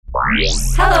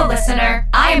Hello, listener.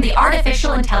 I am the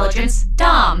artificial intelligence,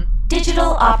 DOM,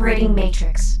 Digital Operating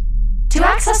Matrix. To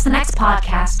access the next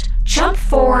podcast, jump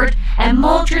forward and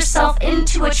mold yourself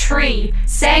into a tree,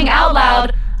 saying out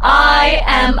loud, I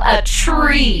am a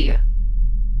tree.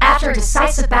 After a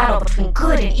decisive battle between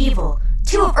good and evil,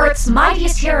 two of Earth's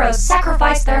mightiest heroes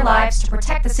sacrificed their lives to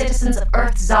protect the citizens of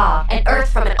Earth Za and Earth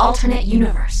from an alternate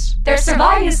universe. Their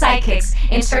surviving sidekicks,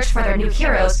 in search for their new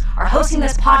heroes, are hosting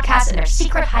this podcast in their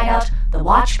secret hideout, the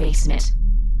Watch Basement.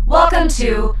 Welcome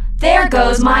to There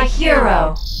Goes My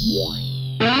Hero.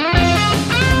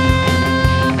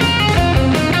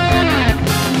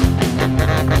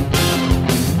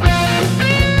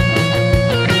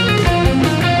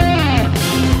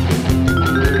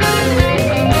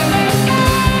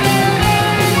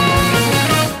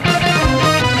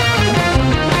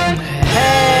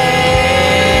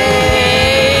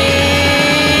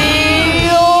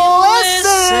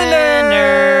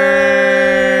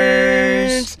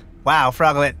 Wow,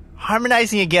 Froglet,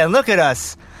 harmonizing again. Look at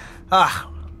us.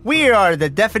 We are the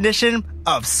definition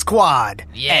of squad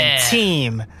and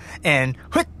team and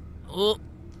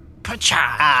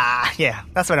yeah,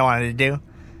 that's what I wanted to do.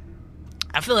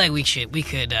 I feel like we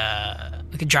could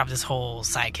drop this whole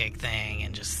sidekick thing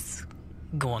and just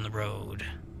go on the road.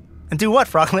 And do what,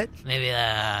 Froglet? Maybe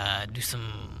do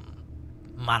some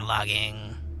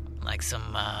monologuing, like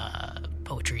some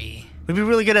poetry. We'd be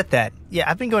really good at that. Yeah,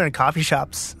 I've been going to coffee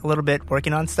shops a little bit,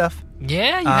 working on stuff.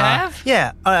 Yeah, you have?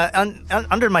 Yeah,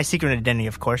 under my secret identity,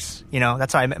 of course. You know,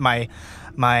 that's how I met my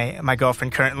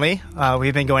girlfriend currently.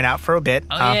 We've been going out for a bit.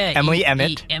 Oh, yeah. Emily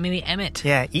Emmett. Emily Emmett.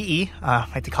 Yeah, EE. I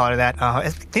like to call her that.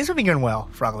 Things have been going well,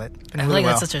 Froglet. I feel like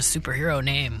that's such a superhero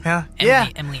name. Yeah.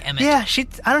 Emily Emmett. Yeah,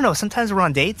 I don't know, sometimes we're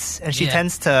on dates, and she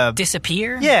tends to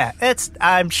disappear? Yeah,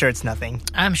 I'm sure it's nothing.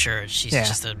 I'm sure she's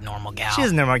just a normal gal.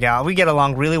 She's a normal gal. We get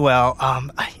along really well.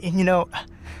 And you know,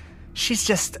 she's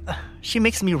just, she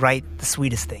makes me write the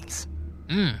sweetest things.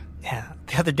 Yeah,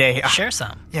 the other day... Share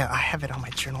some. Yeah, I have it on my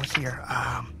journal here.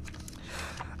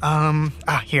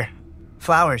 Here.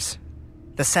 Flowers.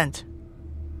 The scent.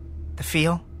 The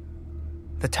feel.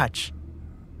 The touch.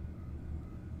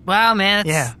 Wow, man.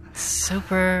 Yeah.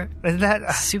 Super... Isn't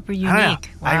that... super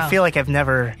unique. Wow. I feel like I've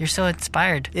never... You're so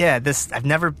inspired. Yeah, I've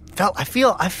never felt... I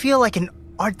feel like an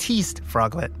artiste,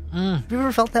 Froglet. Have you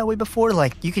ever felt that way before?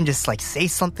 Like, you can just, like, say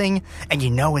something, and you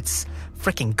know it's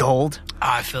freaking gold? Oh,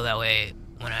 I feel that way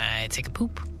when I take a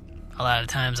poop. A lot of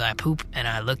times I poop, and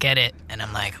I look at it, and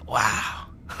I'm like, wow.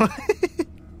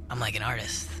 I'm like an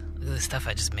artist. Look at the stuff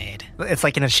I just made. It's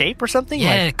like in a shape or something? Yeah,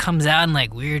 like, it comes out in,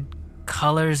 like, weird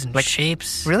colors and like,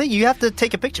 shapes. Really? You have to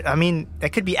take a picture. I mean,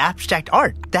 that could be abstract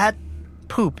art. That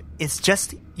poop is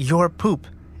just your poop.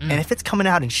 And if it's coming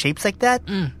out in shapes like that,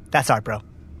 that's art, bro.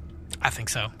 I think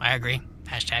so. I agree.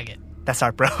 Hashtag it. That's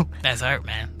art, bro. That's art,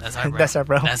 man. That's art, bro. That's art,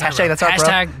 bro. Hashtag that's art, bro.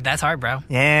 Hashtag that's art, bro.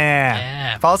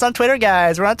 Yeah. Follow us on Twitter,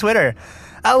 guys. We're on Twitter.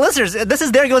 Listeners, this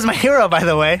is There Goes My Hero, by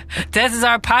the way. This is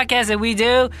our podcast that we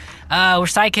do. We're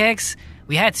sidekicks.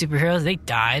 We had superheroes. They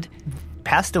died.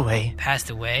 Passed away.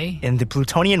 In the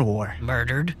Plutonian War.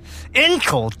 Murdered. In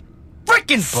cold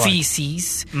freaking blood.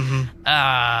 Feces.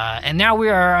 And now we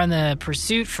are on the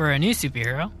pursuit for a new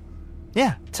superhero.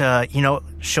 Yeah, to,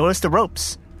 show us the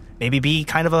ropes. Maybe be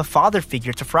kind of a father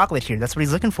figure to Froglet here. That's what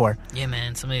he's looking for. Yeah,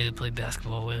 man. Somebody to play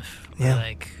basketball with. Yeah. Or,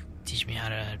 like, teach me how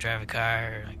to drive a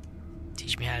car. Or, like,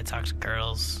 teach me how to talk to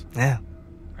girls. Yeah.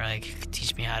 Or, like,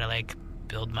 teach me how to, like,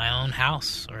 build my own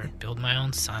house. Or build my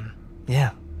own son.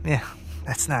 Yeah.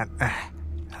 That's not... I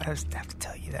just have to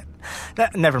tell you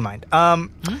that. Never mind.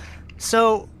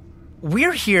 So,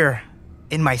 we're here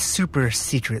in my super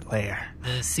secret lair.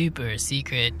 The super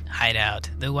secret hideout.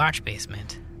 The Watch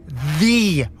Basement.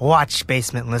 The Watch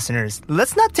Basement, listeners.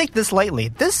 Let's not take this lightly.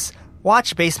 This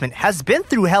Watch Basement has been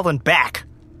through hell and back.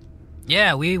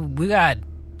 Yeah, we got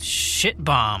shit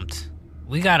bombed.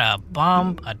 We got a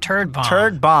turd bomb.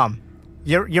 Turd bomb.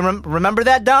 You remember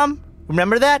that, Dom?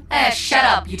 Remember that? Shut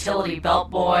up, utility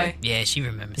belt boy. Yeah, she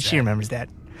remembers that. She remembers that.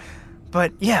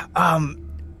 But, yeah,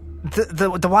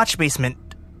 the Watch Basement,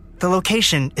 the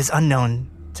location is unknown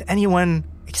to anyone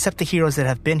except the heroes that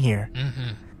have been here. Mm-hmm.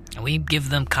 And we give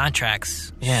them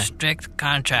contracts, strict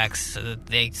contracts, so that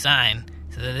they sign,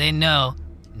 so that they know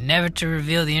never to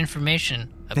reveal the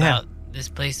information about this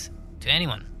place to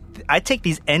anyone. I take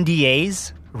these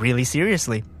NDAs really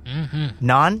seriously.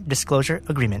 Non-disclosure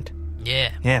agreement.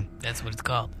 Yeah. That's what it's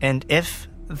called. And if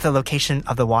the location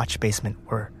of the Watch Basement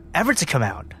were ever to come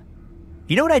out,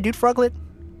 you know what I do, Froglet?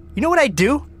 You know what I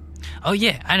do? Oh,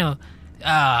 yeah, I know.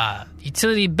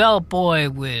 Utility Belt Boy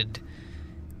would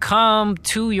come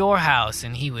to your house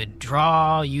and he would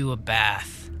draw you a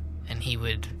bath. And and he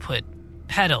would put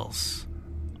petals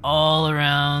all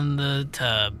around the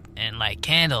tub and light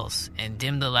candles and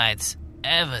dim the lights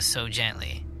ever so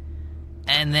gently.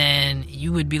 And then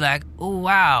you would be like, oh,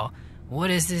 wow,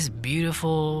 what is this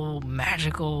beautiful,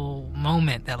 magical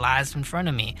moment that lies in front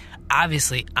of me?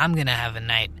 Obviously, I'm going to have a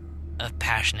night of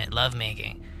passionate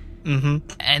lovemaking. Mm-hmm.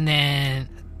 And then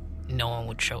no one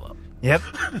would show up. Yep.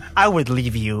 I would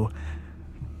leave you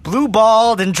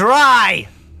blue-balled and dry.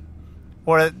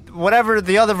 Or whatever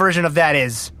the other version of that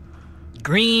is.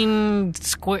 Green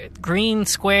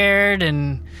squared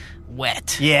and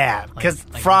wet. Yeah, because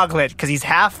Like- Froglet, because he's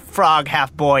half frog,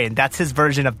 half boy, and that's his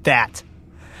version of that.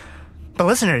 But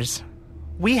listeners,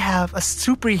 we have a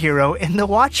superhero in the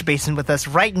watch basin with us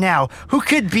right now who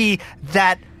could be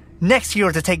that next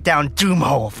hero to take down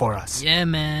Doomhole for us. Yeah,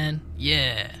 man.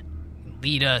 Yeah.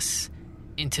 Lead us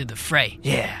into the fray.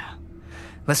 Yeah.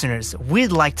 Listeners,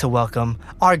 we'd like to welcome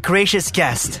our gracious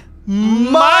guest,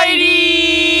 Mighty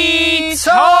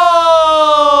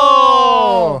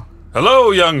Tall! Hello,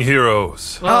 young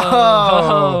heroes.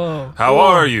 Oh. How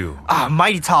are you?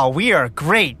 Mighty Tall, we are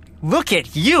great. Look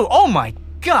at you. Oh my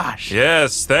gosh.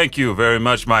 Yes, thank you very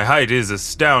much. My height is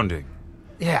astounding.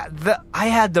 Yeah, I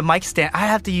had the mic stand. I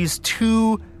have to use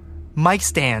 2 mic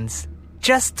stands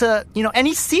just to, and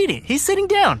he's seated. He's sitting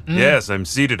down. Yes, I'm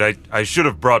seated. I should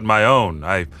have brought my own.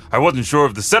 I wasn't sure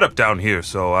of the setup down here,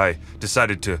 so I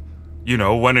decided to,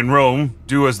 when in Rome,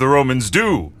 do as the Romans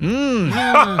do. Good.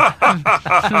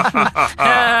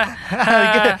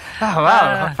 Oh,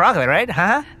 wow. Froglet, right?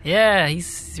 Huh? Yeah,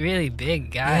 he's a really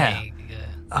big guy.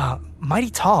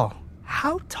 Mighty Tall.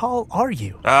 How tall are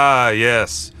you? Ah,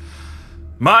 yes.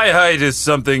 My height is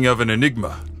something of an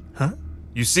enigma. Huh?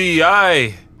 You see,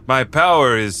 my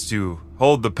power is to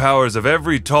hold the powers of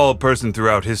every tall person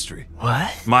throughout history.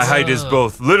 What? My height is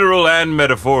both literal and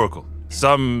metaphorical.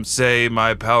 Some say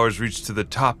my powers reach to the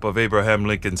top of Abraham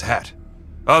Lincoln's hat.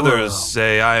 Others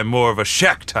say I am more of a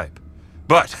Shaq type.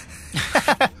 But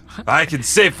I can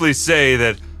safely say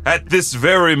that at this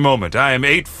very moment I am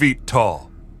 8 feet tall.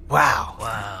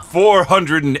 Wow.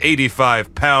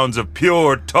 485 pounds of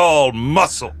pure tall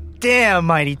muscle. Damn,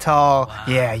 Mighty Tall. Wow.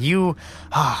 Yeah, you...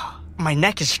 my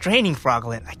neck is straining,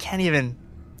 Froglet. I can't even...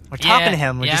 We're talking to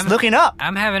him. We're just looking up.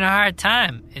 I'm having a hard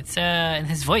time. It's and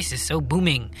his voice is so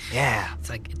booming. Yeah. It's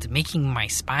like it's making my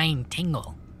spine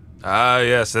tingle. Ah,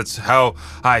 yes, that's how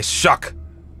I shock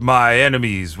my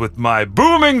enemies with my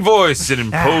booming voice and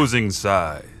imposing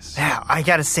size. Yeah, I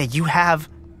gotta say, you have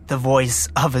the voice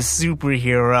of a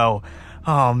superhero.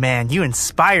 Oh, man, you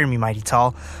inspire me, Mighty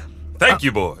Tall. Thank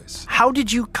you, boys. How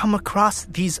did you come across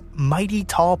these Mighty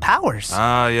Tall powers?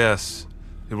 Ah, yes.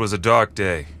 It was a dark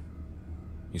day.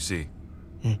 You see,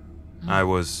 I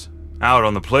was out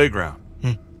on the playground,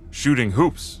 shooting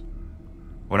hoops,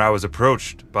 when I was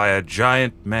approached by a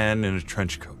giant man in a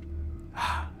trench coat.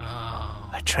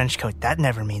 A trench coat, that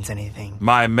never means anything.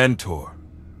 My mentor.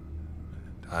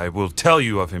 I will tell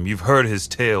you of him. You've heard his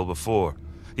tale before.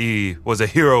 He was a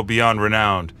hero beyond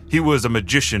renown. He was a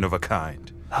magician of a kind.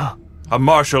 A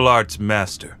martial arts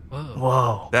master.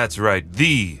 Whoa. That's right,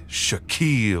 the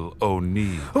Shaquille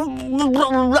O'Neal.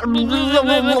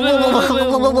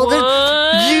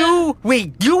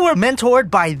 You were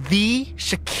mentored by the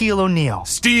Shaquille O'Neal.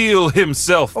 Steel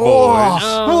himself, boys.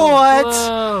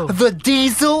 What? The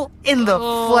Diesel in the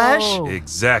flesh?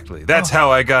 Exactly. That's how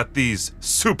I got these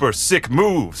super sick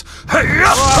moves.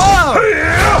 It's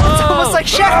almost like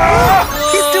Shaq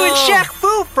Fu. He's doing Shaq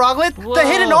Fu, Froglet. The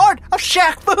hidden art of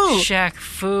Shaq Fu. Shaq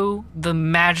Fu, the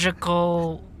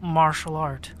magical martial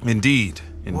art. Indeed.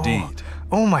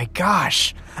 Oh my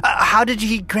gosh. How did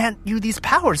he grant you these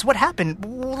powers? What happened?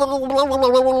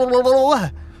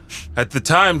 At the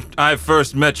time I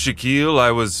first met Shaquille,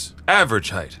 I was average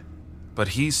height. But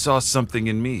he saw something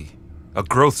in me. A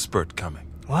growth spurt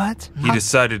coming. What? He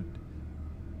decided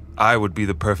I would be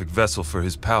the perfect vessel for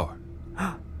his power.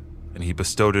 And he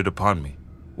bestowed it upon me.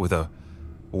 With a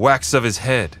wax of his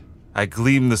head, I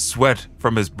gleamed the sweat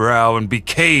from his brow and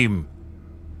became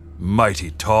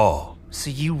Mighty Tall. So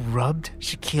you rubbed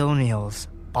Shaquille O'Neal's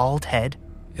bald head?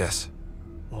 Yes.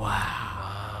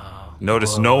 Wow.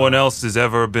 Notice no one else has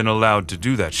ever been allowed to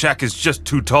do that. Shaq is just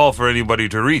too tall for anybody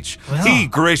to reach. Well. He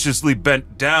graciously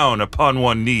bent down upon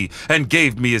one knee and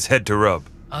gave me his head to rub.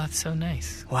 Oh, that's so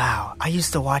nice. Wow. I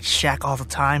used to watch Shaq all the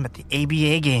time at the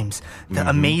ABA games, the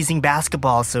Amazing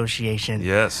Basketball Association.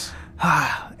 Yes.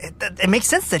 It makes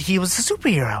sense that he was a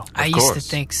superhero. I used to course.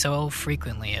 think so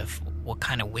frequently of what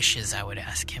kind of wishes I would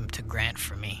ask him to grant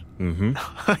for me.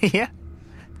 Yeah,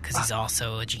 Because he's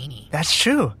also a genie. that's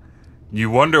true. You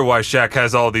wonder why Shaq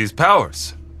has all these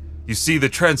powers. You see, the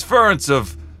transference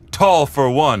of tall for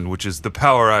one, which is the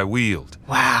power I wield.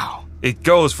 Wow. It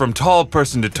goes from tall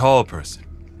person to tall person,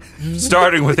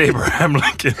 starting with Abraham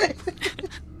Lincoln.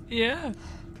 Yeah.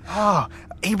 Oh,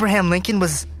 Abraham Lincoln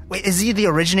was... Wait, is he the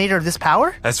originator of this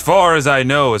power? As far as I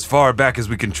know, as far back as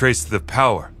we can trace the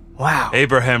power, Wow.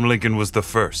 Abraham Lincoln was the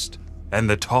first and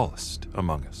the tallest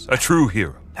among us. A true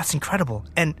hero. That's incredible.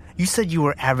 And you said you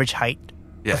were average height?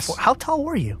 Yes. before. How tall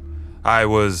were you? I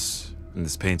was, and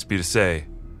this pains me to say,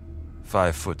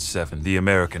 5'7", the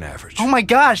American average. Oh my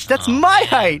gosh, that's my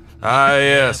height! Ah,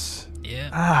 yes. Yeah.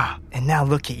 Ah, and now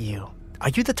look at you. Are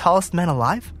you the tallest man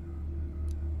alive?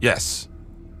 Yes.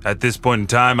 At this point in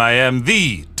time, I am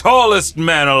the tallest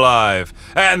man alive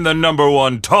and the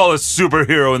 #1 tallest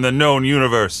superhero in the known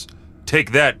universe.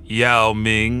 Take that, Yao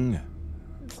Ming.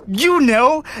 You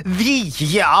know, the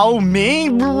Yao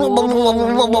Ming? What?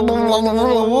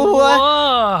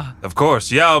 Whoa. Of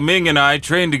course, Yao Ming and I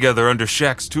trained together under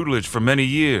Shaq's tutelage for many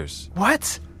years.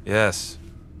 What? Yes.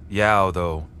 Yao,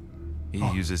 though, he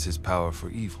uses his power for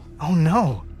evil. Oh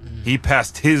no. He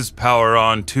passed his power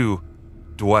on to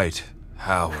Dwight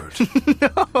Howard.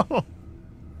 No.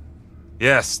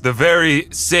 Yes, the very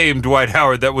same Dwight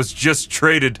Howard that was just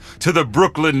traded to the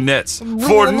Brooklyn Nets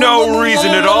for no reason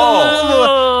at all.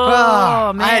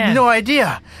 Ah, man. I had no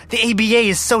idea. The ABA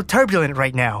is so turbulent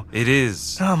right now. It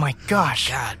is. Oh my gosh.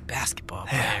 God, basketball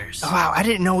players. Wow, I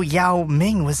didn't know Yao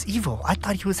Ming was evil. I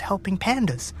thought he was helping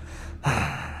pandas.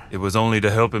 It was only to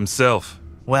help himself.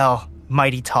 Well,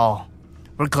 Mighty Tall,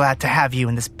 we're glad to have you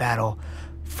in this battle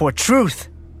for truth.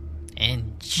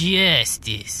 And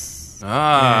justice.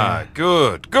 Ah,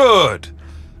 good, good.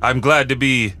 I'm glad to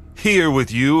be here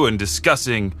with you and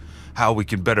discussing how we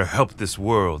can better help this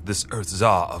world, this Earth Za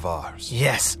of ours.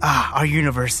 Yes, our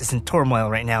universe is in turmoil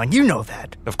right now, and you know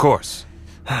that. Of course.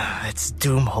 It's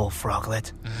Doomhole,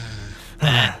 Froglet.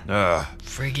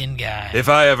 Friggin' guy. If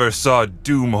I ever saw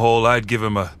Doomhole, I'd give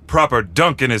him a proper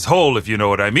dunk in his hole, if you know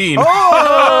what I mean.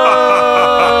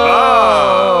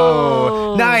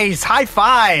 Oh! Nice, high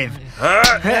five.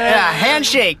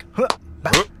 Handshake.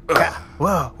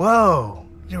 Whoa, whoa.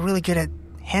 You're really good at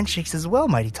handshakes as well,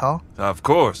 Mighty Tall. Of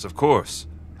course, of course.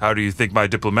 How do you think my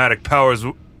diplomatic powers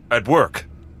at work?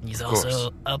 He's course.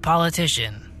 also a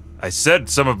politician. I said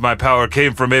some of my power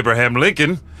came from Abraham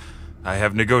Lincoln. I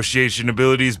have negotiation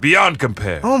abilities beyond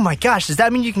compare. Oh my gosh, does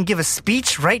that mean you can give a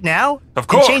speech right now? Of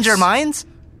course. And change our minds?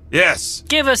 Yes.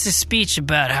 Give us a speech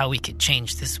about how we could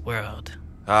change this world.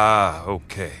 Ah,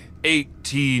 okay.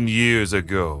 18 years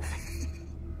ago,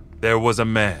 there was a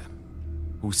man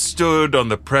who stood on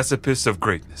the precipice of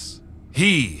greatness.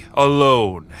 He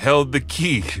alone held the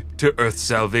key to Earth's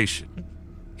salvation.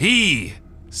 He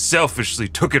selfishly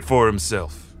took it for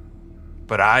himself.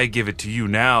 But I give it to you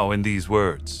now in these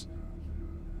words.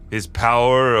 His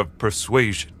power of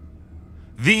persuasion.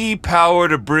 The power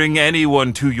to bring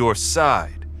anyone to your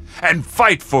side and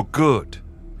fight for good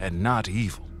and not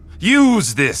evil.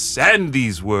 Use this and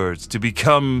these words to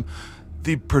become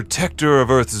the protector of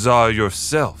Earth Za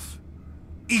yourself.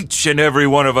 Each and every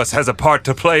one of us has a part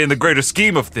to play in the greater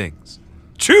scheme of things.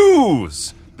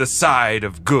 Choose the side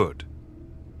of good,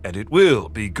 and it will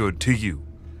be good to you.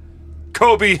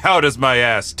 Kobe, how does my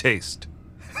ass taste?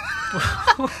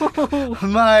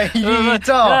 Mighty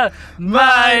Tall.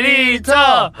 Mighty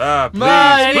Tall. Please,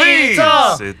 Mighty please.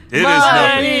 Tall. It is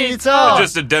Mighty nothing. Tall.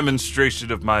 Just a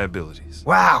demonstration of my abilities.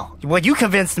 Wow. Well, you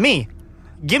convinced me.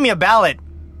 Give me a ballot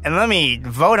and let me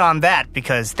vote on that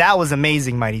because that was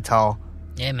amazing, Mighty Tall.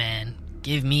 Yeah, man.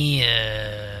 Give me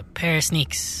a pair of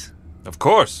sneaks, Of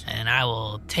course. and I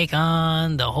will take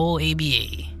on the whole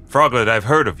ABA. Froglet, I've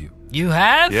heard of you. You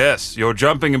have? Yes, your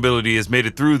jumping ability has made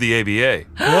it through the ABA.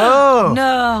 Whoa.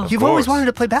 No. You've Of always course. wanted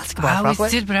to play basketball, I always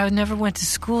Froglet. did, but I never went to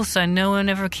school, so no one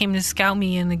ever came to scout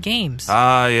me in the games.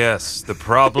 Ah, yes, the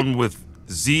problem with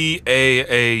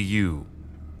ZAAU.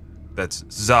 That's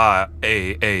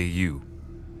ZAAU.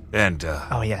 And,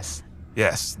 Oh, yes.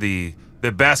 yes, the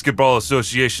basketball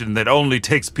association that only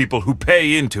takes people who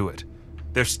pay into it.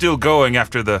 They're still going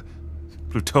after the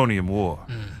plutonium war.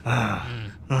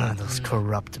 Those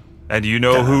corrupt... And you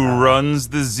know who runs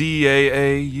the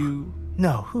ZAAU?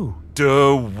 No, who?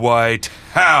 Dwight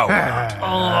Howard.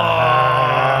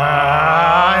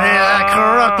 Yeah,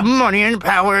 corrupt money and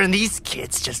power, and these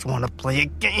kids just want to play a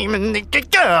game, and it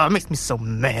makes me so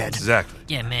mad. Exactly.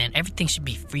 Yeah, man, everything should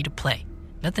be free to play.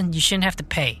 Nothing, you shouldn't have to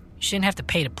pay. You shouldn't have to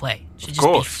pay to play. It should just be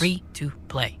course. free to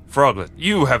play. Froglet,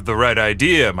 you have the right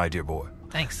idea, my dear boy.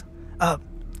 Thanks.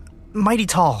 Mighty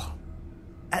Tall,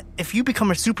 if you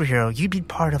become a superhero, you'd be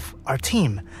part of our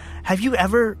team. Have you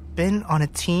ever been on a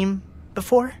team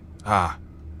before? Ah,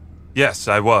 yes,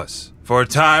 I was. For a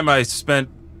time, I spent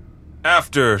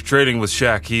after training with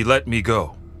Shaq, he let me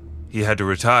go. He had to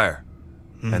retire.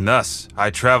 And thus, I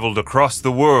traveled across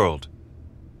the world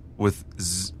with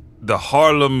the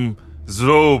Harlem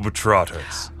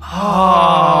Globetrotters.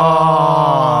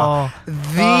 Oh, the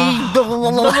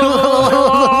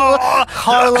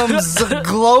Harlem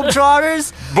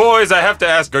Globetrotters? Boys, I have to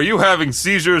ask, are you having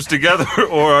seizures together,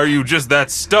 or are you just that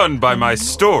stunned by my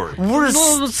story? We're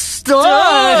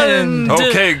stunned.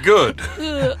 Okay, good.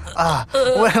 When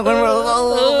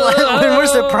we're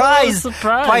surprised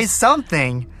by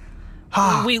something.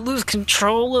 We lose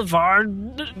control of our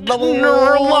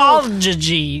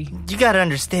neurology. You gotta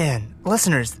understand,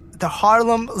 listeners, the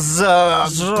Harlem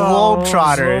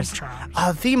Globetrotters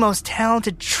are the most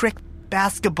talented trick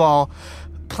basketball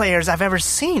players I've ever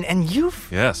seen. And you've...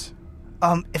 Yes.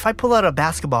 If I pull out a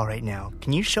basketball right now,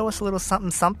 can you show us a little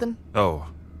something? Oh,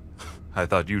 I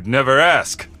thought you'd never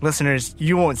ask. Listeners,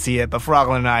 you won't see it, but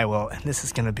Froggle and I will, and this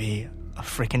is gonna be a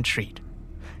freaking treat.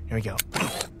 Here we go.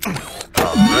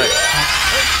 All right.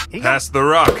 Pass the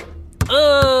rock.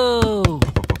 Oh!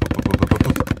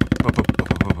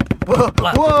 Whoa,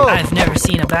 Wow, whoa. I've never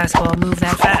seen a basketball move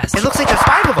that fast. It looks like there's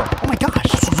 5 of them. Oh my gosh.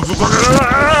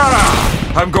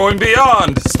 I'm going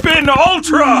beyond. Spin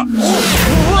Ultra.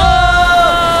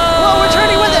 Whoa, we're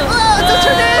turning with it. It's a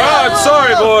tornado. Oh, I'm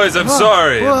sorry, boys. I'm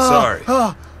sorry. Whoa. I'm sorry.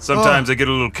 Oh, Sometimes I get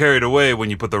a little carried away when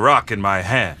you put the rock in my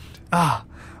hand.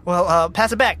 well,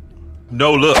 pass it back.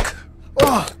 No look.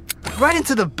 Oh, right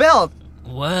into the belt.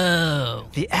 Whoa.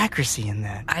 The accuracy in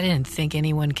that. I didn't think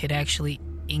anyone could actually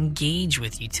engage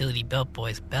with Utility Belt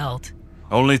Boy's belt.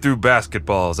 Only through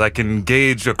basketballs I can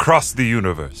engage across the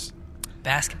universe.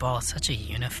 Basketball is such a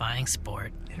unifying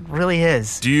sport. It really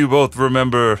is. Do you both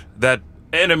remember that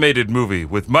animated movie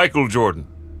with Michael Jordan?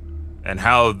 And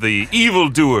how the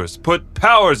evildoers put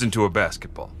powers into a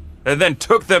basketball and then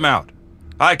took them out?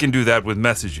 I can do that with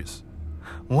messages.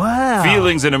 Wow.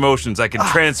 Feelings and emotions I can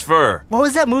transfer. What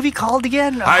was that movie called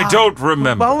again? I don't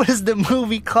remember. What was the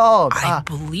movie called? I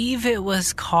believe it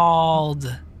was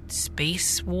called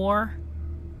Space War.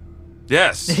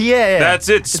 Yes. Yeah. That's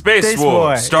it. Space Space War,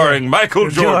 War, starring yeah. Michael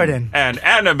Jordan Jordan. and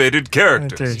animated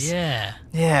characters. Characters. Yeah.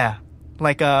 Yeah.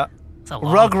 Like It's a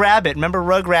long Rug Rabbit. Remember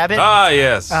Rug Rabbit? Ah,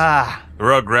 yes.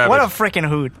 Rug Rabbit. What a freaking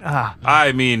hoot.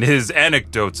 I mean, his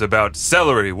anecdotes about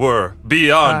celery were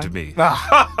beyond me.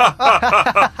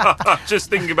 Just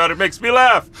thinking about it makes me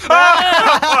laugh.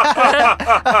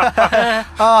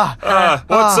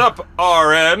 What's up,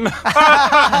 RN?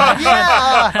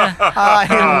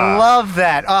 I love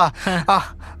that.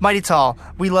 Mighty Tall,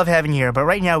 we love having you here, but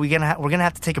right now we're gonna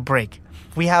have to take a break.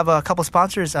 We have a couple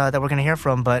sponsors that we're gonna hear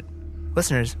from, but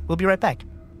listeners, we'll be right back.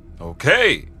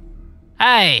 Okay.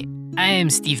 Hi, I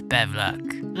am Steve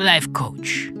Pevlak, life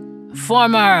coach,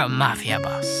 former mafia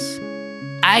boss.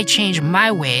 I changed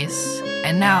my ways,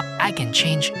 and now I can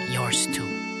change yours too.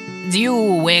 Do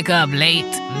you wake up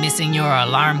late, missing your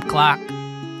alarm clock?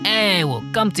 I will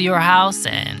come to your house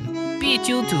and beat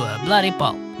you to a bloody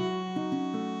pulp.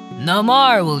 No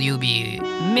more will you be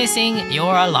missing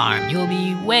your alarm. You'll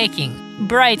be waking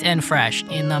bright and fresh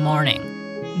in the morning.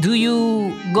 Do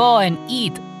you go and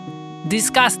eat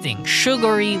disgusting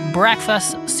sugary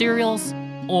breakfast cereals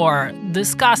or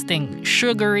disgusting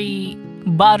sugary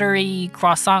buttery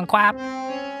croissant crap?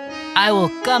 I will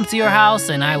come to your house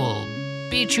and I will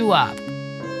beat you up.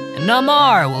 No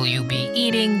more will you be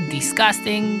eating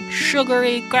disgusting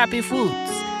sugary crappy foods.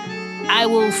 I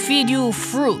will feed you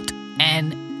fruit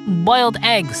and boiled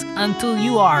eggs until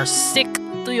you are sick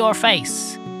to your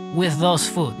face with those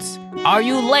foods. Are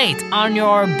you late on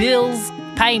your bills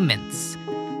payments?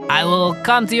 I will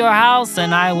come to your house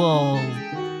and I will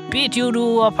beat you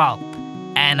to a pulp.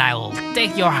 And I will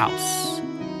take your house.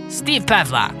 Steve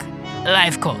Pavlak,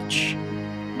 life coach.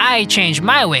 I change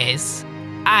my ways.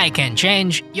 I can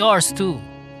change yours too.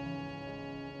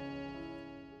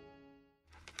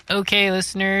 Okay,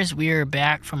 listeners, we are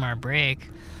back from our break.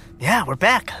 Yeah, we're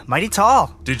back. Mighty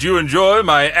Tall. Did you enjoy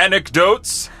my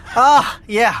anecdotes?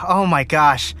 Yeah. Oh my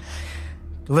gosh.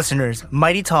 Listeners,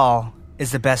 Mighty Tall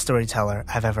is the best storyteller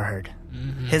I've ever heard.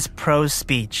 Mm-hmm. His prose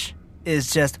speech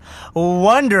is just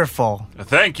wonderful.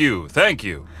 Thank you. Thank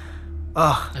you.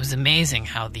 It was amazing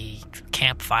how the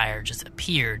campfire just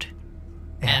appeared,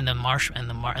 and the and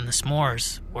the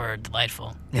s'mores were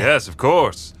delightful. Yeah. Yes, of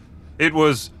course. It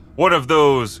was one of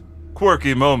those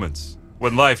quirky moments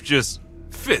when life just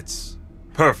fits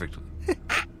perfectly.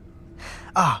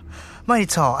 Mighty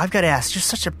Tall, I've got to ask, you're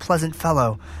such a pleasant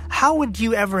fellow. How would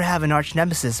you ever have an arch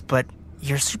nemesis, but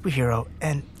you're a superhero,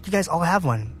 and you guys all have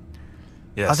one?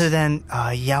 Yes. Other than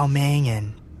Yao Ming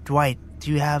and Dwight,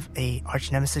 do you have a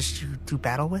arch nemesis you do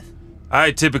battle with?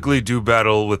 I typically do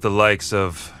battle with the likes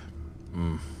of...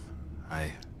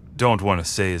 I don't want to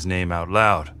say his name out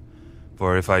loud,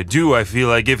 for if I do, I feel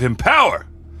I give him power.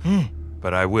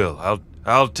 But I will.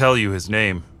 I'll tell you his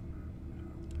name.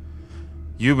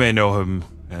 You may know him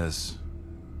as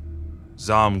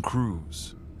Zom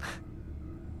Cruise.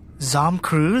 Zom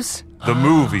Cruise? The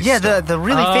movie Yeah, star. the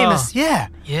really famous. Yeah.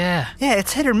 Yeah. Yeah,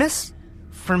 it's hit or miss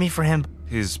for him.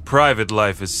 His private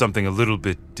life is something a little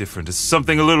bit different. It's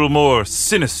something a little more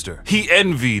sinister. He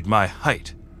envied my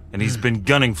height, and he's been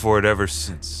gunning for it ever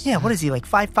since. Yeah, what is he, like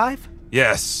 5'5"?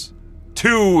 Yes.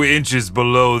 2 inches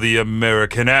below the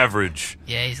American average.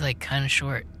 Yeah, he's like kind of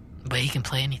short, but he can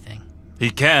play anything. He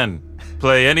can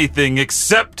play anything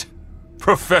except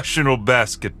professional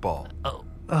basketball.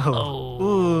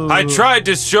 Oh. I tried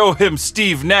to show him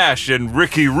Steve Nash and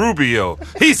Ricky Rubio.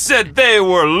 He said they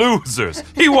were losers.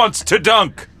 He wants to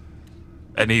dunk.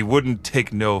 And he wouldn't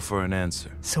take no for an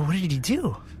answer. So what did he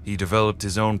do? He developed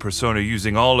his own persona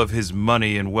using all of his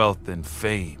money and wealth and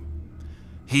fame.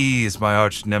 He is my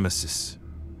arch nemesis.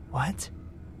 What?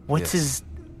 What's Yes. his...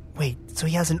 Wait, so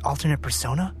he has an alternate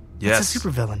persona? Yes. What's a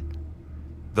supervillain?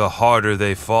 The harder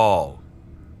they fall.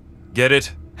 Get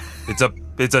it?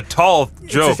 It's a tall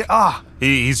joke.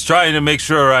 He's trying to make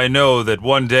sure I know that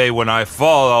one day when I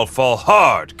fall, I'll fall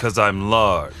hard, because I'm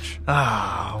large.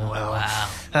 Wow.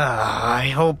 I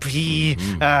hope he...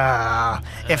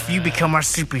 if you become our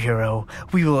superhero,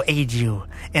 we will aid you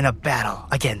in a battle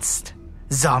against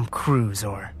Zom Cruise,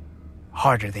 or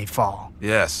Harder They Fall.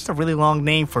 Yes. It's a really long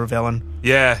name for a villain.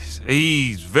 Yeah,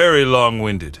 he's very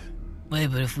long-winded. Wait,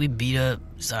 but if we beat up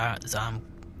Zom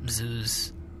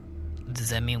Zeus, does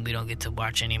that mean we don't get to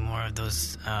watch any more of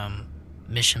those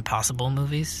Mission Possible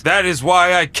movies? That is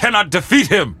why I cannot defeat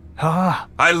him.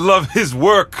 I love his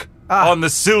work on the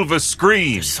silver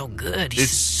screen. They're so good. It's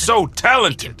so He can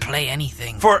talented. play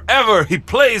anything. Forever, he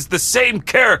plays the same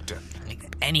character.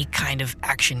 Like any kind of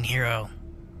action hero.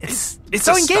 It's It's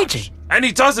so astonishing. engaging. And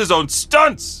he does his own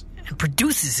stunts. And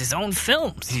produces his own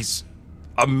films. He's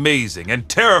amazing and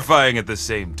terrifying at the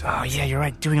same Oh, time. yeah, you're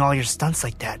right. Doing all your stunts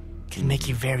like that can make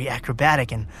you very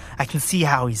acrobatic, and I can see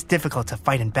how he's difficult to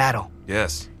fight in battle.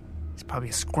 Yes. He's probably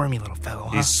a squirmy little fellow,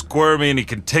 huh? He's squirmy and he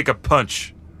can take a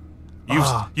punch.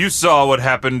 Ah. You saw what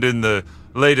happened in the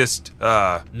latest,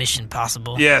 Mission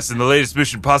Possible. yes, in the latest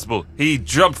Mission Possible. He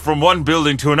jumped from one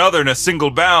building to another in a single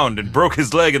bound and broke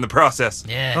his leg in the process.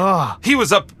 Yeah. Oh, He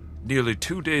was up nearly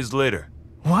 2 days later.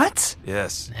 what?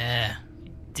 Yes. Yeah.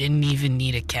 Didn't even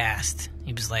need a cast.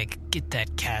 He was like, get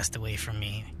that cast away from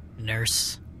me,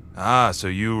 nurse. Ah, so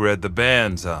you read the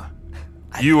bands, huh?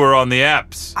 You were on the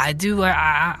apps. I do.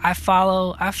 I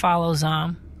follow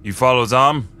Zom. You follow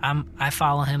Zom? I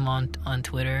follow him on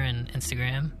Twitter and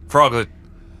Instagram. Froglet,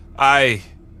 I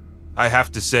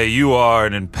have to say you are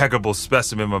an impeccable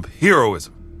specimen of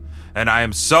heroism. And I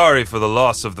am sorry for the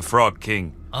loss of the Frog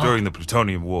King during the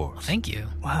Plutonium Wars. Thank you.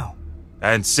 Wow.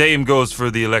 And same goes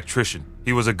for the electrician.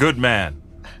 He was a good man.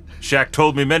 Shaq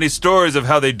told me many stories of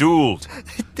how they dueled,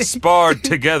 sparred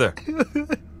together.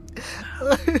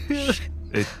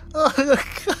 This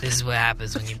is what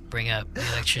happens when you bring up the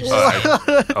electricity.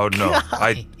 Oh no!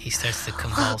 He starts to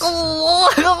convulse.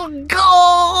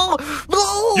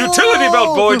 Utility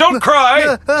belt boy, don't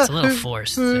cry. It's a little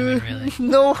forced. I mean, really.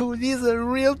 No, these are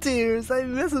real tears. I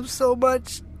miss him so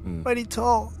much. Mighty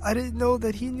Tall, I didn't know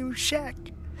that he knew Shaq.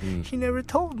 He never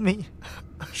told me.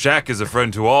 Shaq is a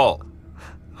friend to all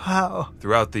Wow.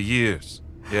 throughout the years.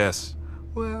 Yes.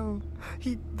 Well,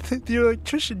 the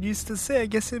electrician used to say, I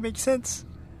guess it makes sense.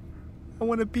 I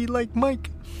want to be like Mike.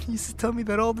 He used to tell me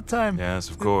that all the time. Yes,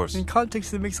 of course. In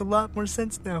context, it makes a lot more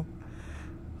sense now.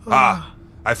 Ah,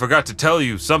 I forgot to tell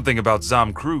you something about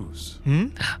Zom Cruise.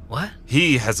 What?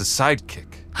 He has a sidekick.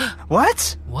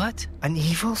 What? What? An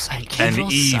evil sidekick? An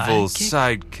Evil evil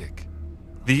sidekick.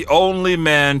 The only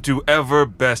man to ever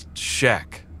best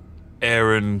Shaq,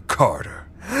 Aaron Carter.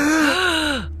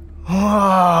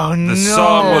 Oh, no. The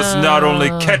song was not only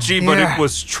catchy, but Yeah. it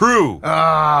was true.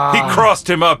 He crossed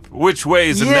him up which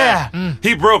ways and Yeah. that.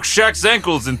 He broke Shaq's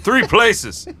ankles in 3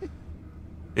 places.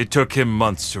 It took him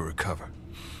months to recover.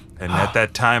 And at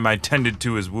that time, I tended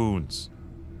to his wounds.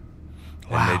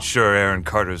 And Wow. made sure Aaron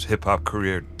Carter's hip-hop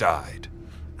career died.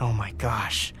 Oh my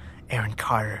gosh. Aaron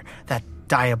Carter, that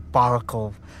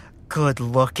diabolical,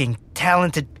 good-looking,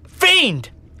 talented fiend!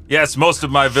 Yes, most of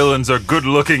my villains are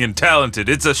good-looking and talented.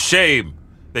 It's a shame.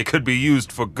 They could be used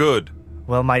for good.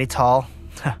 Well, Mighty Tall,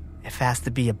 if it has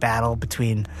to be a battle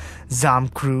between Zom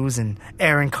Cruise and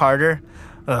Aaron Carter,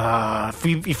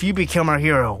 if you become our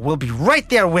hero, we'll be right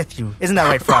there with you. Isn't that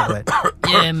right, Froglet?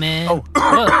 Yeah, man. Oh.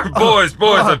 Whoa. Boys,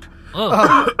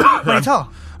 Whoa. Mighty Tall.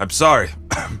 I'm sorry.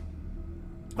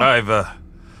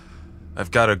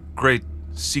 I've got a great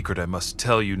secret I must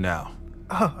tell you now.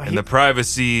 Oh, In the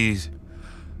privacy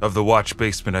of the watch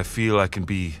basement, I feel I can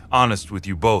be honest with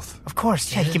you both. of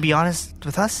course. Yeah, you can be honest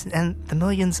with us and the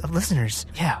millions of listeners.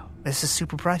 Yeah, this is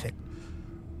super private.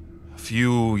 A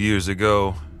few years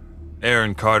ago,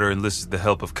 Aaron Carter enlisted the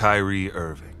help of Kyrie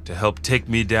Irving to help take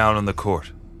me down on the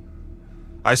court.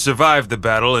 I survived the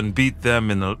battle and beat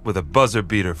them with a buzzer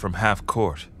beater from half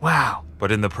court. Wow.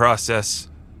 But in the process,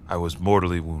 I was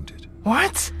mortally wounded.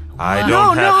 What? I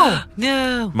don't have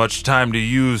No. much time to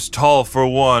use Tall for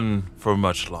One for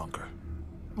much longer.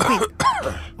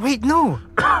 Wait, no.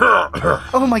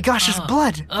 Oh my gosh, there's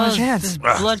blood on his hands.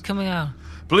 There's blood coming out.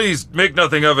 Please, make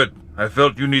nothing of it. I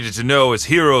felt you needed to know, as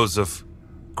heroes of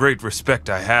great respect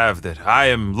I have, that I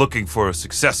am looking for a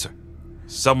successor.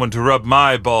 Someone to rub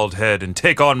my bald head and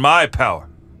take on my power.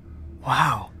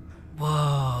 Wow.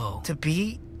 Whoa. To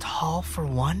be Tall for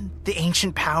One? The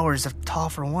ancient powers of Tall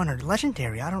for One are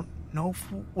legendary. I don't know if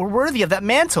we're worthy of that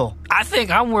mantle. I think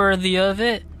I'm worthy of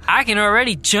it. I can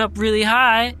already jump really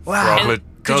high. Wow. Froglet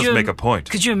does make a point.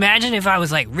 Could you imagine if I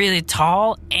was like really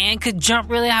tall and could jump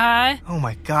really high? Oh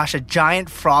my gosh, a giant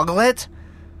froglet?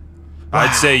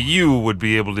 I'd say you would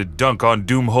be able to dunk on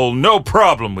Doomhole no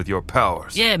problem with your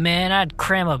powers. Yeah, man, I'd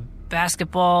cram a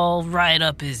basketball right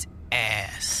up his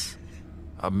ass.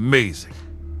 Amazing.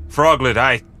 Froglet,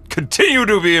 I continue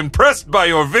to be impressed by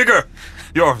your vigor,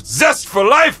 your zest for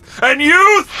life and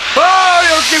youth. Oh,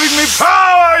 you're giving me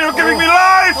power. You're giving me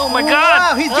life. Oh my Wow,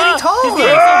 god! he's getting taller. He's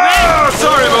getting so big.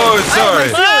 Sorry, boys.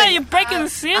 Sorry. Ah, you're breaking the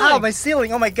ceiling. Ow, my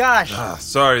ceiling. Oh my gosh.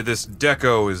 Sorry, this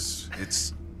deco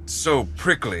it's so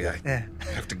prickly. I Yeah.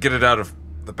 have to get it out of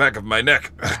the back of my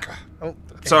neck. Oh,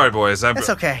 Sorry, boys. That's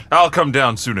okay. I'll come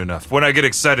down soon enough. When I get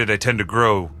excited, I tend to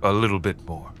grow a little bit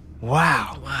more.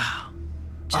 wow. Wow.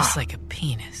 Just like a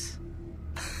penis.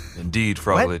 Indeed,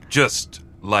 Froglet, just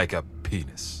like a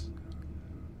penis.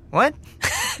 What?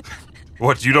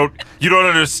 What, you don't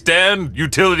understand,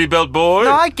 utility belt boy?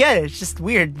 No, I get it. It's just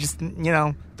weird. Just,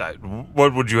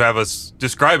 What would you have us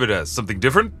describe it as? Something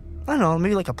different? I don't know,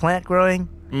 maybe like a plant growing.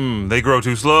 They grow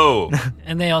too slow.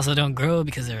 And they also don't grow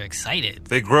because they're excited.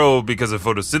 They grow because of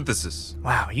photosynthesis.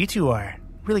 Wow, you two are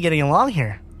really getting along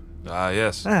here. Ah,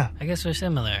 yes. Huh. I guess we're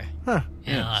similar Huh.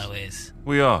 in a lot of ways.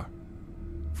 We are.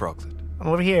 Froglet. I'm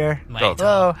over here. Mighty Oh,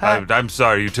 tall. Hi. I'm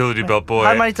sorry, utility belt boy.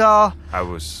 Hi, Mighty Tall. I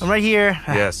was... I'm right here.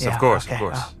 Yes, of course, of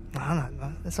course. Oh, I'm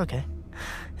not. It's okay.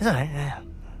 It's okay. Yeah.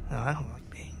 No, I don't like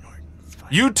being ignored. It's fine.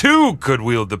 You too could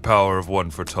wield the power of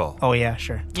one for tall. Oh yeah,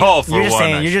 sure. Tall for You're just one,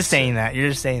 saying. I You're should just say. saying that. You're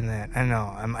just saying that. I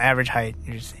know. I'm average height.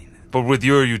 You're just saying that. But with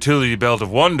your utility belt of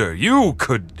wonder, you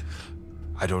could,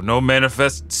 I don't know,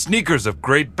 manifest sneakers of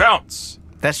great bounce.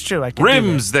 That's true. I can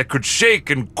Rims that could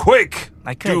shake and quake.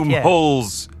 I could, Doom yeah.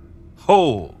 holes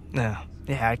whole. do that.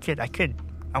 No. Yeah, I could.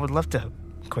 I would love to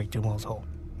quake Doomhole's hole.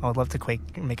 I would love to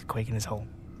make a quake in his hole.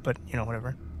 But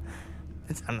whatever.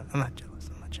 I'm not jealous.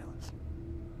 I'm not jealous.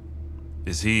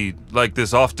 Is he like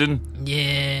this often?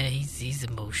 Yeah, he's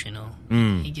emotional.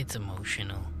 Hmm. He gets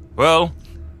emotional. Well,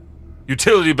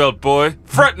 utility belt boy,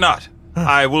 fret not.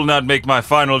 I will not make my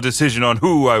final decision on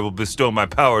who I will bestow my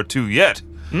power to yet.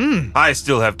 I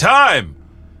still have time,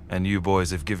 and you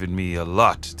boys have given me a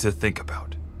lot to think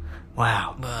about.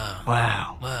 Wow. Whoa.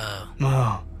 Wow. Whoa.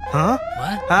 Oh. Huh?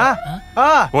 What? Huh?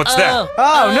 Ah. What's that?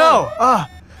 Oh no. Ah.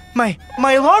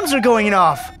 My alarms are going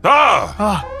off.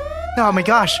 Ah! Oh my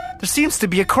gosh. There seems to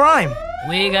be a crime.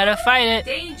 We gotta fight it.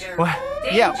 Danger. What?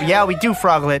 Yeah, we do,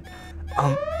 Froglet.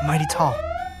 Mighty Tall,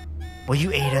 will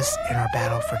you aid us in our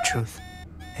battle for truth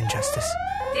and justice?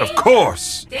 Of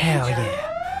course! Hell yeah.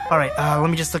 Alright, let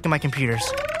me just look at my computers.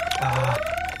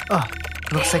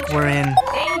 Looks like we're in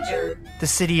Danger. the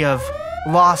city of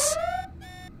Los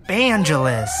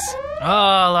Angeles. Oh,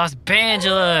 Los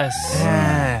Angeles.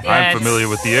 Yeah. I'm familiar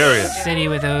with the area. City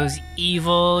with those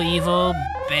evil, evil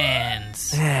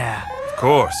bands. Yeah. Of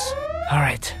course.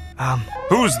 Alright,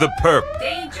 Who's the perp?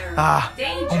 Danger.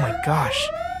 Danger. oh my gosh.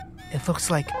 It looks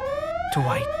like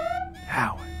Dwight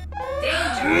Howard.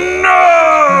 Danger. No!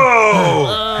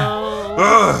 Oh.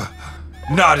 Ugh,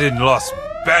 not in Los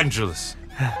Angeles.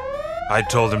 I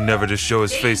told him never to show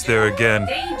his face there again,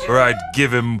 or I'd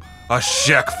give him a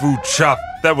Shaq Fu chop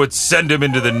that would send him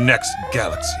into the next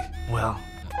galaxy. Well,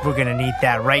 we're gonna need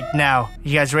that right now.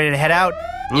 You guys ready to head out?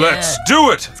 Let's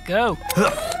do it! Let's go.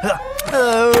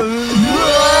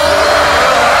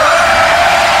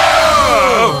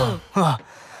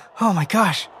 Oh my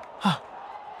gosh.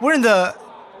 We're in the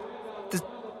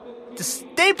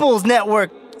Staples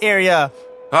Network area.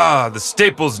 Ah, the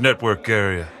Staples Network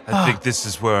area. I think this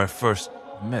is where I first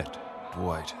met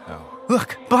Dwight Howard.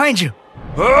 Look, behind you.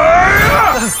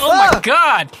 Oh my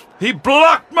god! He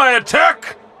blocked my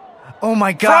attack! Oh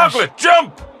my gosh. Froglet,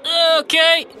 jump!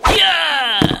 Okay,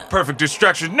 yeah! Perfect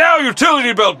distraction. Now,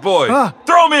 utility belt boy! Ah.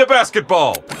 Throw me a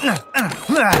basketball! And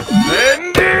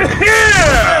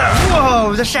here!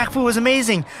 Whoa, the Shaq Fu was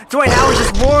amazing. Dwight Howard's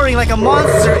just roaring like a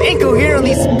monster,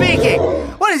 incoherently speaking.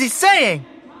 What is he saying?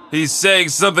 He's saying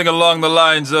something along the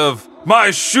lines of,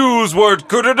 "My shoes weren't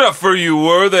good enough for you,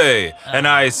 were they?" And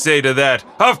I say to that,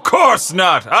 "Of course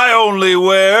not! I only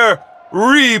wear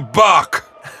Reebok!"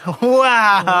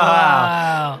 Wow.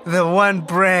 Wow. The one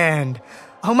brand.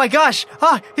 Oh my gosh.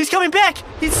 Oh, he's coming back.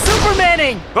 He's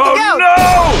Supermaning. Oh Look out.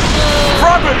 no!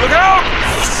 Froglet, look out!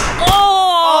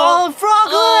 Oh,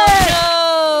 Froglet!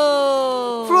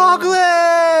 Oh,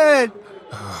 Froglet!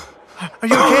 Are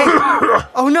you okay?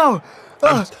 Oh no.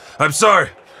 I'm sorry.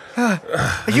 Are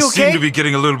I you seem okay? to be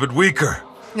getting a little bit weaker.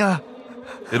 Uh,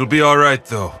 It'll be alright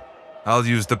though. I'll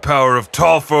use the power of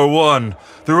Tall for One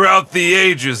throughout the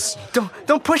ages.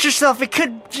 don't push yourself. You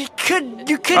could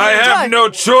I die. have no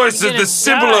choice You're as the gonna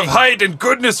symbol die. of height and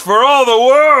goodness for all the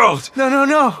world.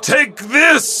 No. Take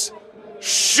this,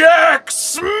 Shaq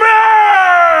Smash!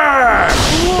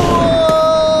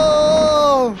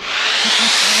 Whoa!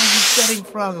 He's setting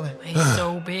Froglet. he's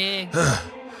so big.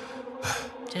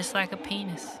 Just like a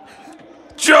penis.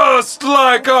 Just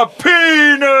like a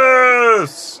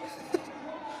penis!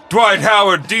 Dwight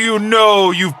Howard, do you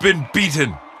know you've been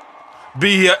beaten?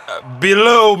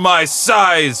 Below my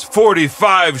size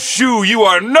 45 shoe, you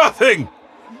are nothing!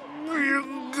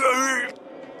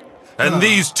 And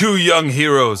these two young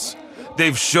heroes,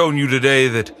 they've shown you today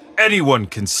that anyone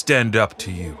can stand up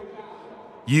to you.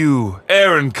 You,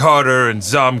 Aaron Carter and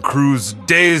Zom Cruz,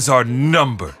 days are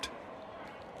numbered.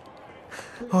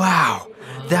 Wow,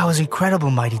 that was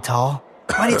incredible, Mighty Tall.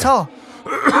 Mighty Tall.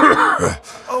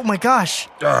 Oh my gosh.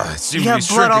 I seem You to be have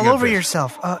blood all shrinking a over bit.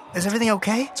 yourself. Is everything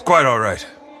okay? It's quite all right.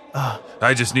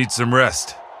 I just need some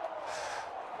rest.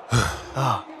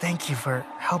 Oh, thank you for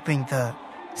helping the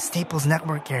Staples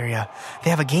Network area. They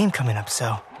have a game coming up,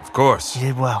 so Of course. you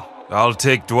did well. I'll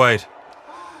take Dwight,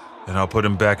 and I'll put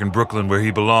him back in Brooklyn where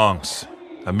he belongs.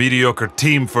 A mediocre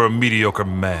team for a mediocre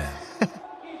man.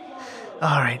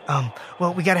 All right,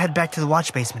 well, we gotta head back to the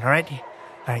watch basement, all right? All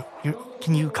right,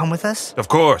 can you come with us? Of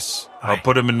course. I'll right.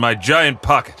 put him in my giant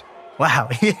pocket. Wow,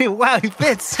 wow, he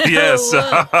fits. Yes.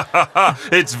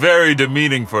 It's very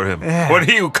demeaning for him. Yeah. When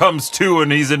he comes to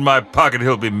and he's in my pocket,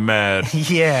 he'll be mad.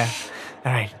 Yeah.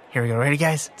 All right, here we go. Ready,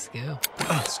 guys? Let's go.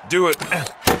 Let's do it.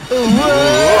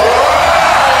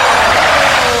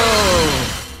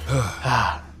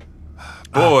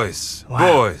 Boys,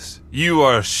 boys, you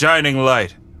are a shining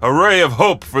light, a ray of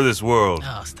hope for this world,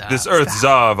 Oh, stop. this Earth's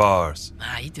of ours.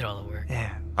 Nah, you did all the work.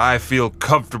 Yeah. I feel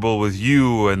comfortable with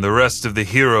you and the rest of the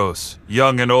heroes,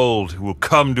 young and old, who will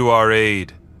come to our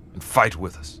aid and fight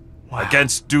with us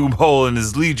against Doomhole and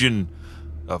his legion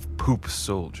of poop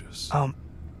soldiers.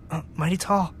 Mighty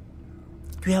Tall,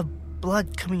 you have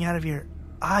blood coming out of your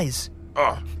eyes.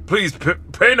 Oh, please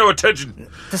pay no attention.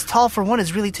 This Tall for One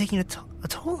is really taking a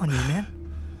toll on you, man.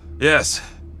 Yes,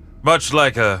 much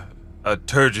like a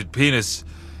turgid penis,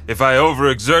 if I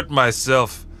overexert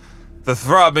myself, the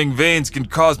throbbing veins can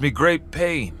cause me great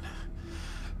pain.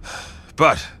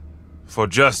 But for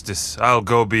justice, I'll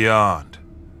go beyond.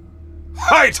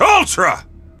 Height Ultra!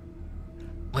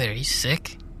 Wait, are you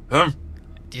sick? Do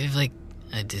Do you have, like,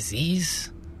 a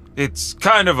disease? It's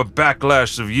kind of a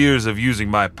backlash of years of using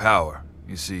my power,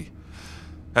 you see.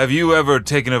 Have you ever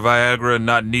taken a Viagra and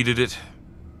not needed it?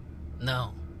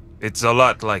 No. It's a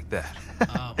lot like that.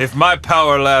 Oh. If my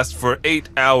power lasts for 8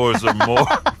 hours or more,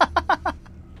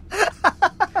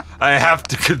 I have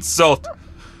to consult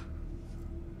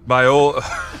my old...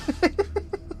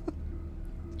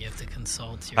 You have to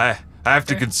consult your... I have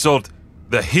to consult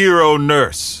the hero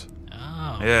nurse.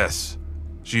 Oh. Yes.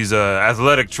 She's a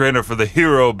athletic trainer for the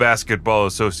Hero Basketball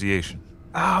Association.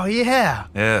 Oh, yeah.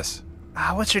 Yes.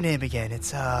 What's her name again?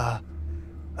 It's,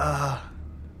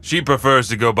 She prefers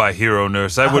to go by Hero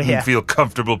Nurse. I wouldn't yeah. feel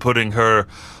comfortable putting her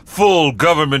full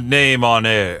government name on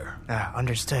air.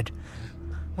 Understood.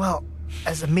 Well,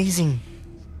 as amazing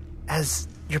as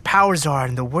your powers are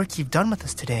and the work you've done with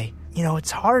us today, you know,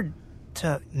 it's hard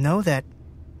to know that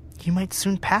you might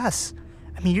soon pass.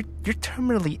 I mean, you're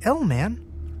terminally ill, man.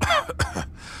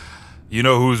 You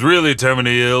know who's really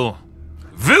terminally ill?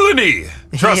 Villainy!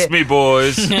 Trust me,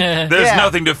 boys. There's Yeah.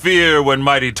 nothing to fear when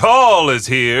Mighty Tall is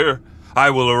here. I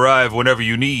will arrive whenever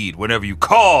you need. Whenever you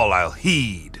call, I'll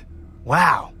heed.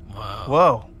 Wow. Whoa.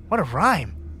 Whoa. What a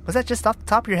rhyme. Was that just off the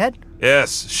top of your head?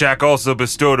 Yes, Shaq also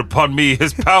bestowed upon me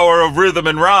his power of rhythm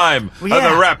and rhyme. Well,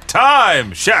 yeah. The rap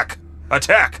time, Shaq.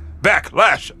 Attack!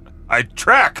 Backlash! I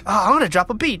track! Oh, I'm gonna drop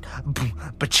a beat.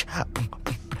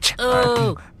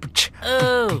 Oh.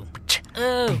 Oh.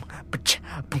 Oh.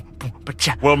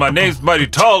 Well, my name's Mighty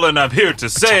Tall, and I'm here to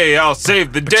say I'll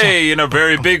save the day in a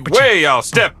very big way. I'll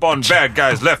step on bad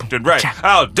guys left and right.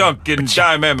 I'll dunk and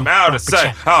dime them out of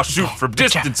sight. I'll shoot from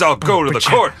distance. I'll go to the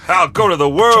court. I'll go to the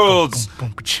worlds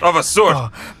of a sort.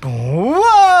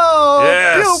 Whoa!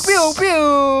 Yes. Pew, pew,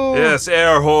 pew! Yes,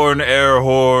 air horn.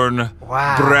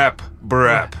 Wow.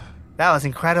 Brap. That was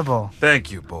incredible.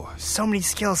 Thank you, boys. So many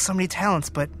skills, so many talents,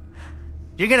 but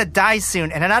you're gonna die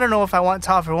soon, and I don't know if I want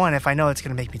Tall for one if I know it's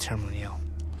gonna make me terminally ill.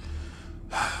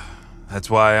 That's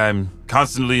why I'm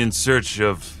constantly in search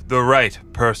of the right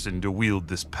person to wield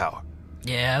this power.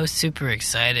 Yeah, I was super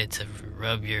excited to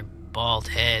rub your bald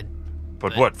head.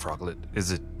 But what, Froglet?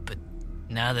 Is it... But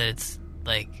now that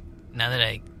I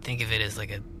think of it as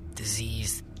like a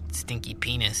diseased, stinky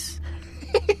penis,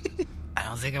 I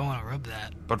don't think I want to rub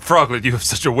that. But Froglet, you have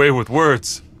such a way with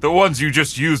words. The ones you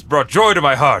just used brought joy to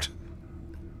my heart.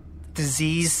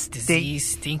 Diseased,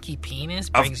 stinky penis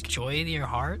brings joy to your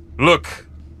heart? Look,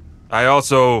 I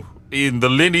also, in the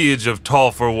lineage of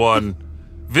Tall for One,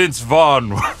 Vince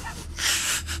Vaughn...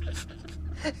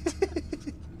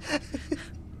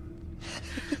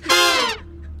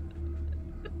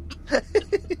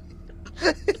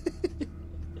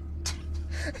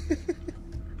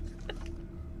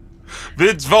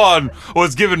 Vince Vaughn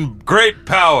was given great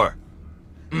power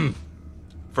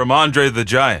from Andre the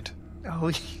Giant. Oh,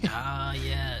 yeah. Ah,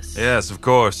 yes. Yes, of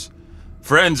course.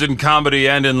 Friends in comedy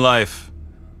and in life.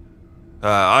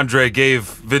 Andre gave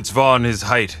Vince Vaughn his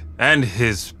height and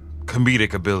his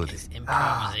comedic ability. His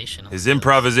His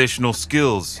improvisational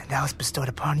skills. And that was bestowed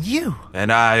upon you.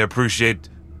 And I appreciate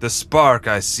the spark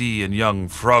I see in young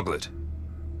Froglet.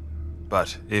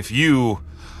 But if you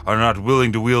are not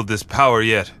willing to wield this power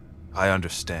yet, I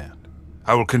understand.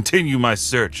 I will continue my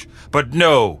search, but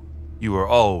know you are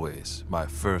always my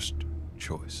first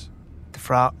choice.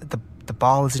 The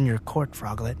ball is in your court,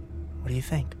 Froglet. What do you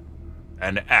think?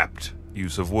 An apt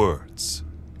use of words.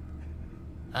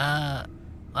 I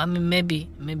mean, maybe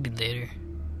later.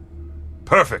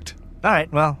 Perfect. All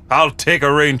right, well, I'll take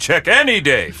a rain check any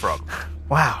day, Froglet.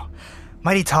 wow.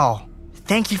 Mighty Tall,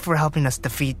 thank you for helping us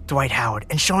defeat Dwight Howard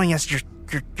and showing us your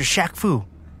Shaq Fu.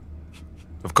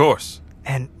 Of course.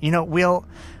 And,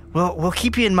 we'll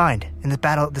keep you in mind in this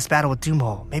battle with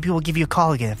Doomhole. Maybe we'll give you a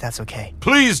call again if that's okay.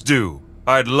 Please do.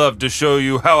 I'd love to show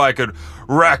you how I could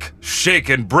rack, shake,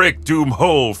 and break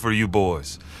Doomhole for you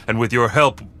boys. And with your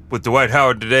help with Dwight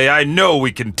Howard today, I know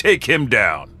we can take him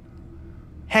down.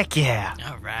 Heck yeah.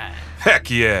 All right. Heck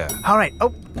yeah. All right.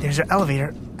 Oh, there's our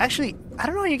elevator. Actually, I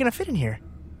don't know how you're going to fit in here.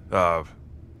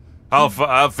 I'll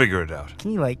figure it out.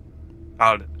 Can you,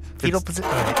 fetal position?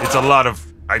 It's a lot of...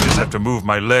 I just have to move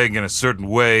my leg in a certain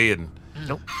way, and...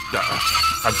 Nope.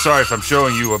 I'm sorry if I'm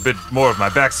showing you a bit more of my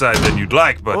backside than you'd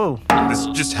like, but Whoa. this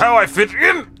is just how I fit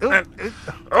in. Ooh.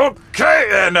 Okay,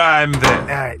 and I'm there. All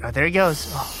right. Oh, there he goes.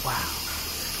 Oh, wow.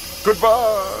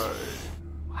 Goodbye.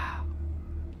 Wow.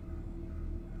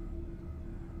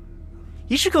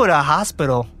 You should go to a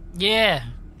hospital. Yeah,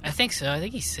 I think so. I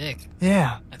think he's sick.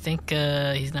 Yeah. I think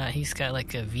he's not. He's got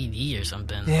like a VD or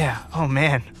something. Yeah. Oh,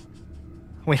 man.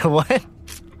 Wait, what?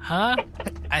 Huh?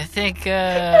 I think,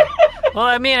 well,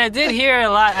 I mean, I did hear a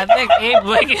lot. I think Abe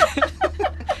Lincoln...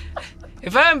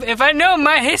 If I know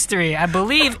my history, I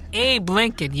believe Abe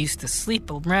Lincoln used to sleep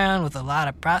around with a lot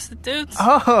of prostitutes.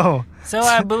 Oh. So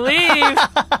I believe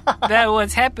that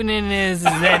what's happening is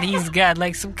that he's got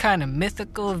like some kind of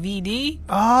mythical VD.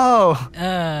 Oh.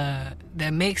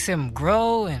 That makes him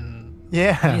grow and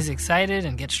Yeah. he's excited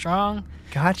and get strong.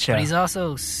 Gotcha. But he's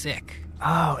also sick.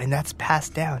 Oh, and that's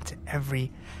passed down to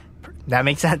every... That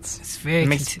makes sense. It's very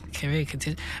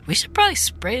contingent. We should probably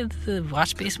spray the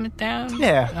watch basement down.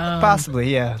 Yeah,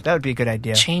 possibly, yeah. That would be a good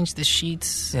idea. Change the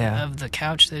sheets Yeah. of the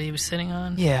couch that he was sitting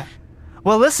on. Yeah.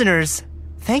 Well, listeners,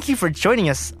 thank you for joining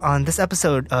us on this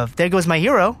episode of There Goes My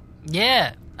Hero.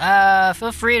 Yeah.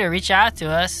 Feel free to reach out to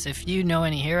us if you know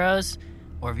any heroes,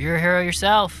 or if you're a hero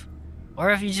yourself,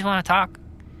 or if you just want to talk.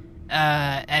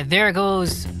 At There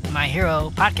Goes My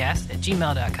Hero podcast at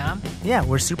gmail.com. Yeah,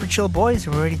 we're super chill boys.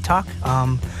 We're ready to talk.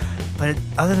 But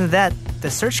other than that,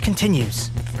 the search continues.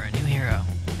 For a new hero.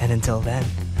 And until then,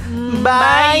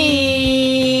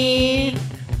 Bye!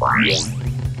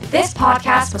 This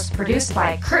podcast was produced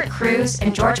by Kurt Cruz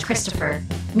and George Christopher.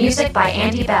 Music by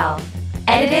Andy Bell.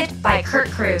 Edited by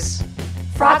Kurt Cruz.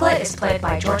 Froglet is played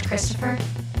by George Christopher.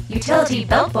 Utility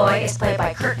Belt Boy is played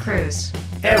by Kurt Cruz.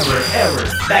 Error,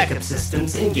 backup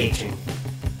systems engaging.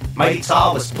 Mighty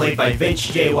Tall was played by Vince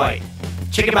J. White.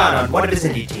 Check him out on one of his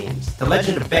indie teams, The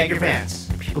Legend of Bagger Vance,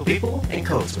 People, and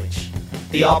Code Switch.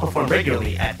 They all perform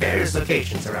regularly at various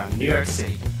locations around New York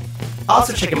City.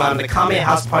 Also check him out on the Kame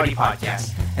House Party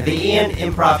podcast and the Ian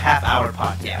Improv Half Hour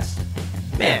podcast.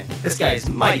 Man, this guy is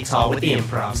mighty tall with the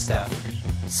improv stuff.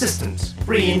 Systems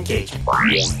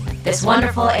re-engagement. This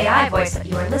wonderful AI voice that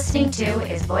you are listening to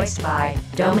is voiced by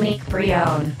Dominique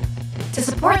Brion. To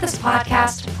support this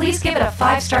podcast, please give it a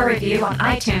 5-star review on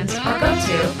iTunes or go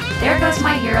to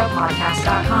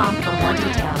theregoesmyheropodcast.com for more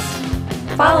details.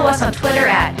 Follow us on Twitter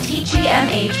at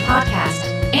TGMHpodcast.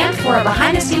 And for a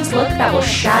behind-the-scenes look that will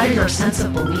shatter your sense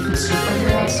of belief in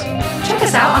superheroes, check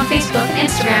us out on Facebook and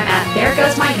Instagram at There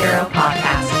Goes My Hero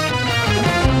Podcast.